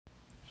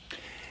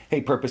Hey,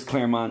 Purpose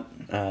Claremont.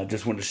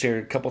 Just wanted to share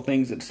a couple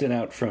things that stood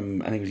out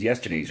from, I think it was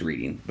yesterday's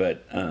reading,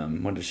 but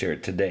wanted to share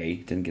it today.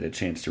 Didn't get a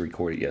chance to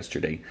record it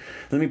yesterday.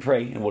 Let me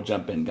pray and we'll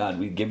jump in. God,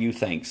 we give you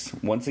thanks.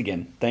 Once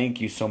again, thank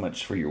you so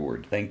much for your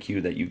word. Thank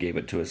you that you gave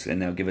it to us, and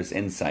now give us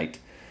insight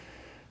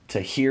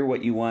to hear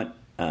what you want.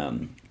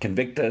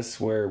 Convict us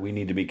where we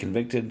need to be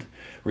convicted.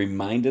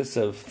 Remind us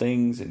of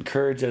things.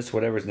 Encourage us,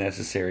 whatever is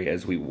necessary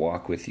as we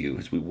walk with you,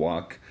 as we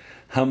walk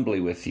humbly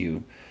with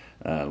you.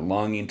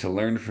 Longing to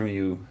learn from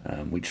you.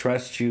 We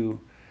trust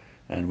you,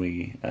 and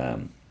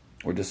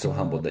we're just so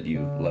humbled that you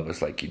love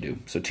us like you do.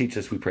 So teach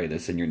us, we pray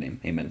this in your name.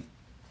 Amen.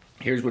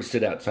 Here's what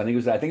stood out. So I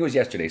think it was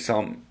yesterday,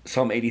 Psalm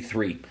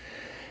 83.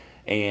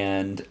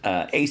 And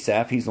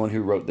Asaph, he's the one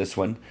who wrote this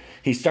one.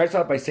 He starts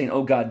off by saying,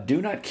 "Oh God,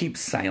 do not keep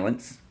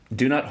silence.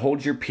 Do not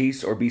hold your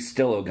peace or be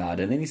still, O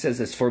God." And then he says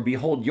this, "For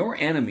behold, your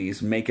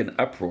enemies make an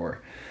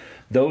uproar.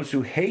 Those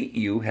who hate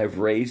you have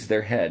raised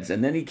their heads."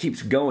 And then he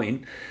keeps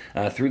going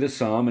through the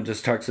psalm and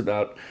just talks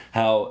about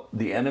how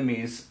the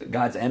enemies,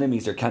 God's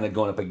enemies, are kind of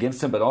going up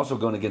against him, but also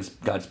going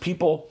against God's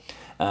people.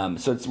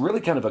 So it's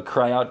really kind of a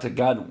cry out to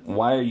God,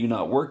 why are you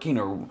not working?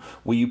 Or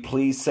will you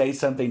please say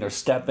something or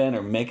step in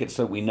or make it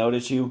so we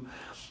notice you?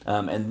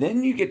 And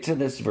then you get to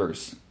this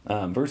verse,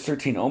 verse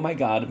 13. "Oh my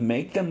God,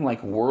 make them like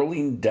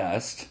whirling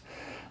dust,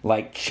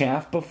 like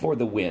chaff before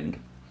the wind."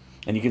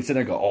 And you can sit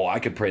there and go, oh, I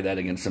could pray that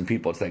against some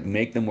people. It's like,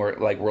 make them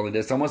like whirling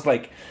dust. Almost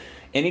like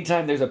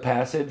anytime there's a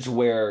passage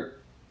where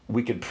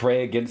we could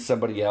pray against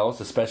somebody else,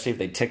 especially if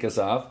they tick us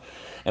off,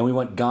 and we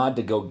want God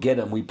to go get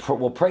them,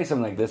 we'll pray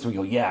something like this, and we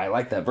go, yeah, I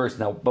like that verse.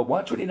 Now, but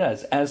watch what he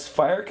does. "As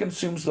fire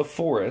consumes the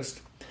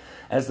forest,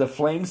 as the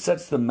flame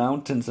sets the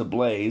mountains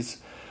ablaze,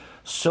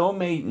 so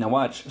may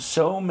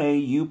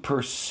you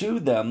pursue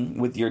them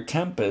with your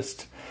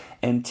tempest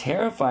and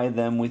terrify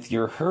them with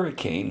your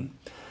hurricane.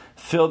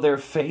 Fill their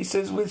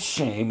faces with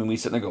shame." And we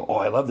sit there and go, oh,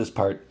 I love this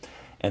part.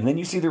 And then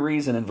you see the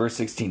reason in verse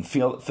 16.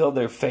 Fill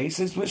their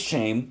faces with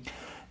shame,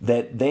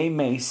 that they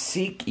may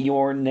seek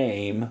your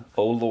name,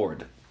 O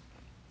Lord.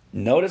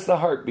 Notice the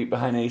heartbeat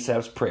behind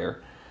Asaph's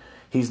prayer.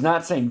 He's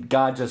not saying,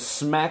 God, just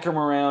smack them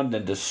around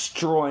and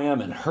destroy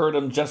them and hurt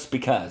them just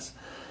because.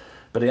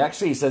 But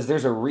he says,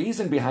 there's a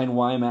reason behind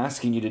why I'm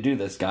asking you to do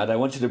this, God. I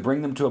want you to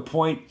bring them to a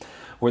point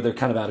where they're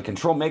kind of out of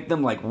control. Make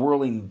them like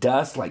whirling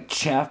dust, like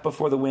chaff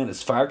before the wind,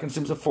 as fire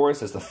consumes the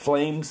forest, as the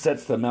flame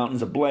sets the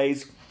mountains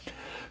ablaze.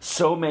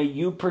 So may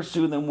you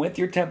pursue them with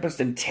your tempest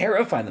and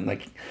terrify them.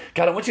 Like,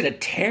 God, I want you to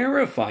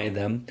terrify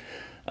them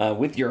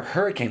with your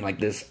hurricane, like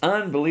this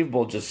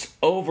unbelievable, just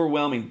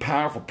overwhelming,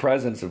 powerful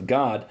presence of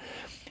God.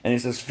 And he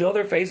says, fill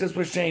their faces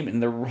with shame.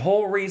 And the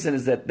whole reason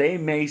is that they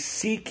may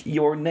seek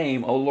your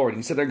name, O Lord. And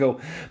you sit there and go,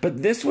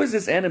 but this was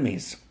his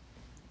enemies.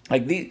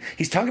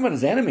 He's talking about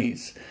his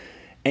enemies.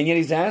 And yet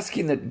he's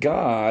asking that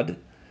God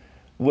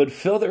would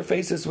fill their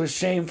faces with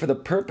shame for the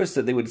purpose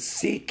that they would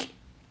seek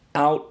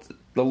out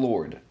the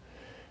Lord.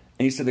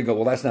 And you sit there and go,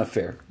 well, that's not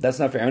fair. That's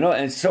not fair. I know,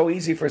 and it's so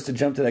easy for us to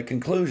jump to that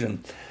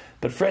conclusion.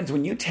 But friends,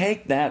 when you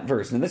take that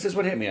verse, and this is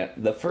what hit me,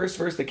 the first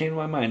verse that came to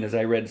my mind as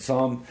I read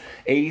Psalm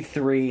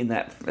 83, and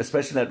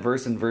especially that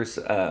verse in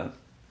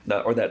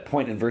that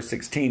point in verse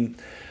 16,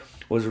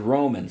 was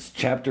Romans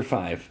chapter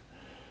 5.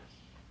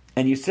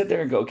 And you sit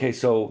there and go, okay,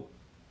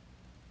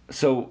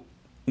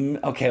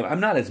 okay, I'm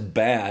not as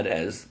bad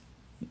as,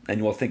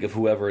 and we'll think of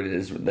whoever it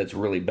is that's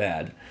really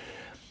bad.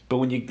 But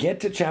when you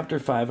get to chapter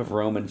 5 of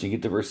Romans, you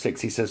get to verse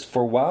 6, he says,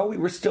 "For while we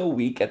were still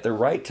weak, at the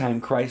right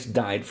time Christ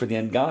died for the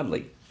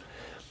ungodly."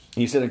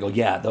 And you sit there and go,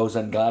 yeah, those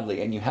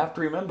ungodly. And you have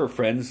to remember,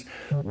 friends,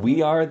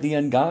 we are the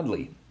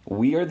ungodly.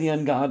 We are the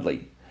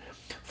ungodly.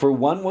 "For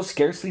one will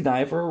scarcely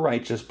die for a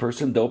righteous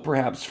person, though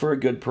perhaps for a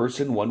good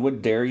person one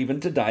would dare even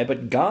to die.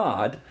 But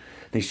God,"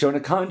 he's shown a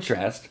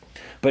contrast,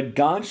 "but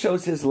God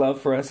shows his love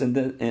for us in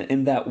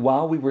that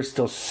while we were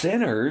still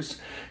sinners,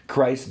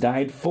 Christ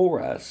died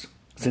for us.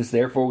 Since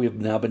therefore we have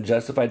now been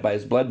justified by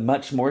his blood,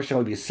 much more shall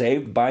we be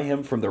saved by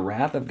him from the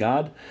wrath of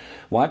God."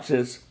 Watch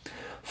this.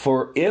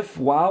 "For if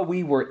while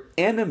we were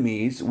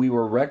enemies, we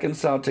were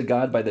reconciled to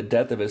God by the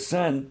death of his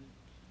Son,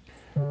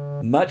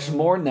 much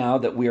more now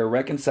that we are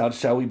reconciled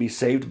shall we be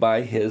saved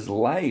by his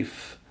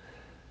life."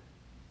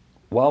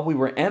 While we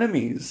were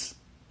enemies,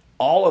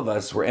 all of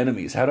us were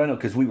enemies. How do I know?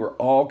 Because we were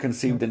all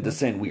conceived into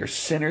sin. We are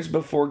sinners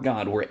before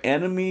God. We're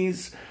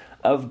enemies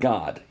of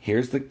God.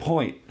 Here's the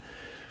point.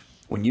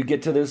 When you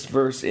get to this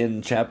verse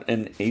when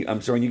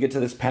you get to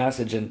this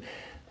passage in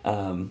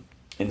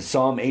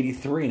Psalm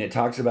 83, and it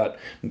talks about,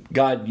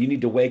 God, you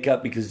need to wake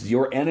up because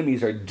your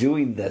enemies are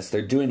doing this.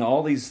 They're doing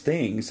all these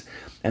things,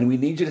 and we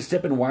need you to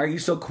step in. Why are you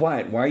so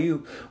quiet? Why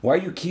are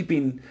you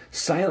keeping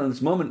silent in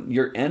this moment?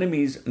 Your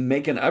enemies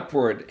make an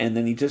uproar, and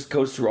then he just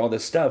goes through all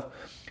this stuff.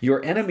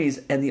 Your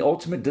enemies, and the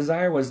ultimate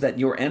desire was that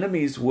your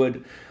enemies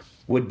would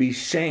be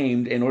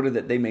shamed in order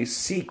that they may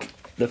seek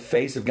the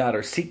face of God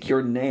or seek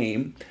your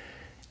name.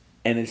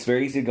 And it's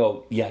very easy to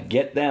go, yeah,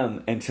 get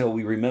them, until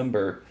we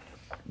remember,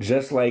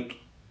 just like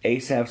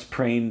Asaph's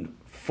praying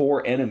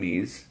for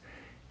enemies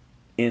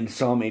in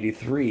Psalm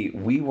 83,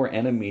 we were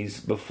enemies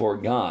before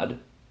God,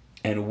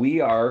 and we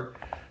are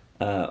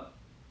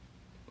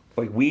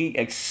Like, we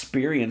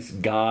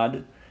experienced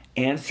God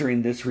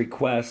answering this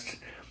request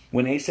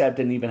when Asaph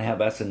didn't even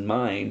have us in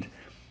mind.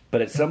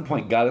 But at some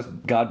point,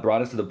 God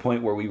brought us to the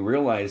point where we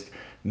realized,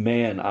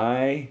 man,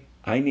 I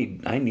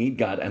need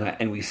God,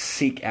 and we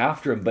seek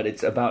after Him. But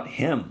it's about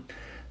Him,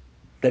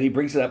 that He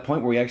brings to that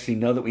point where we actually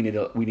know that we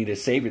need a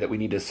Savior, that we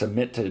need to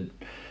submit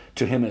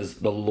to Him as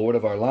the Lord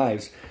of our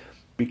lives.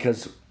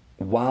 Because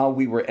while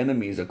we were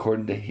enemies,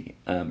 according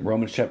to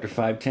Romans chapter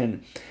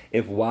 5:10,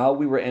 if while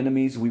we were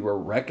enemies, we were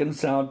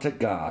reconciled to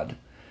God.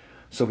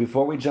 So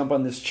before we jump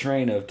on this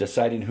train of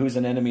deciding who's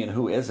an enemy and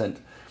who isn't,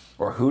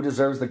 or who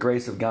deserves the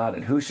grace of God,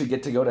 and who should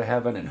get to go to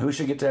heaven, and who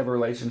should get to have a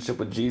relationship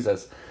with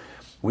Jesus,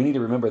 we need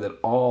to remember that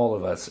all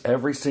of us,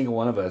 every single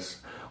one of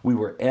us, we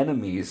were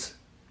enemies.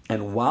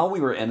 And while we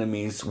were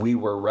enemies, we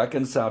were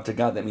reconciled to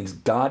God. That means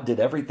God did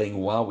everything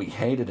while we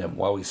hated Him,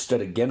 while we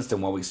stood against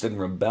Him, while we stood in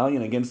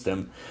rebellion against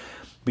Him,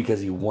 because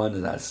He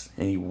wanted us,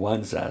 and He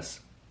wants us.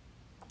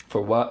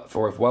 For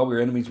if while we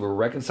were enemies, we were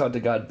reconciled to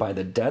God by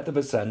the death of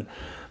His Son,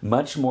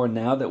 much more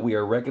now that we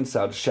are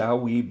reconciled, shall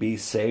we be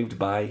saved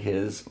by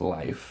His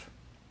life.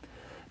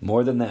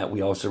 More than that,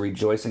 we also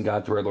rejoice in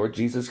God through our Lord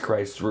Jesus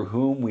Christ, through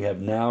whom we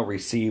have now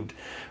received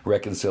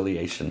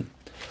reconciliation.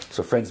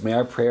 So friends, may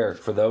our prayer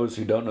for those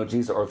who don't know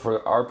Jesus, or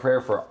for our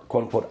prayer for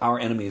quote-unquote our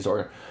enemies,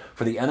 or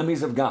for the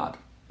enemies of God,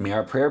 may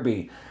our prayer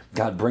be,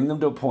 God, bring them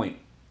to a point,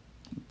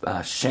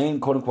 shame,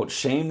 quote-unquote,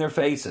 shame their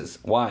faces.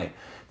 Why?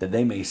 That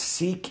they may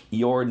seek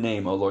your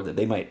name, O Lord, that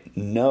they might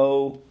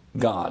know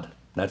God.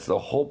 That's the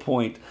whole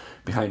point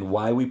behind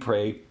why we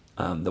pray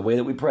the way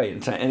that we pray.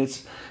 And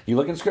it's, you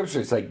look in Scripture,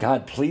 it's like,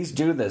 God, please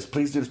do this.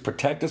 Please do this.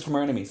 Protect us from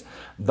our enemies.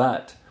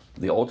 But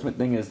the ultimate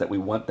thing is that we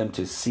want them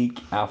to seek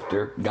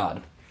after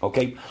God.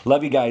 Okay?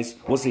 Love you guys.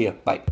 We'll see you. Bye.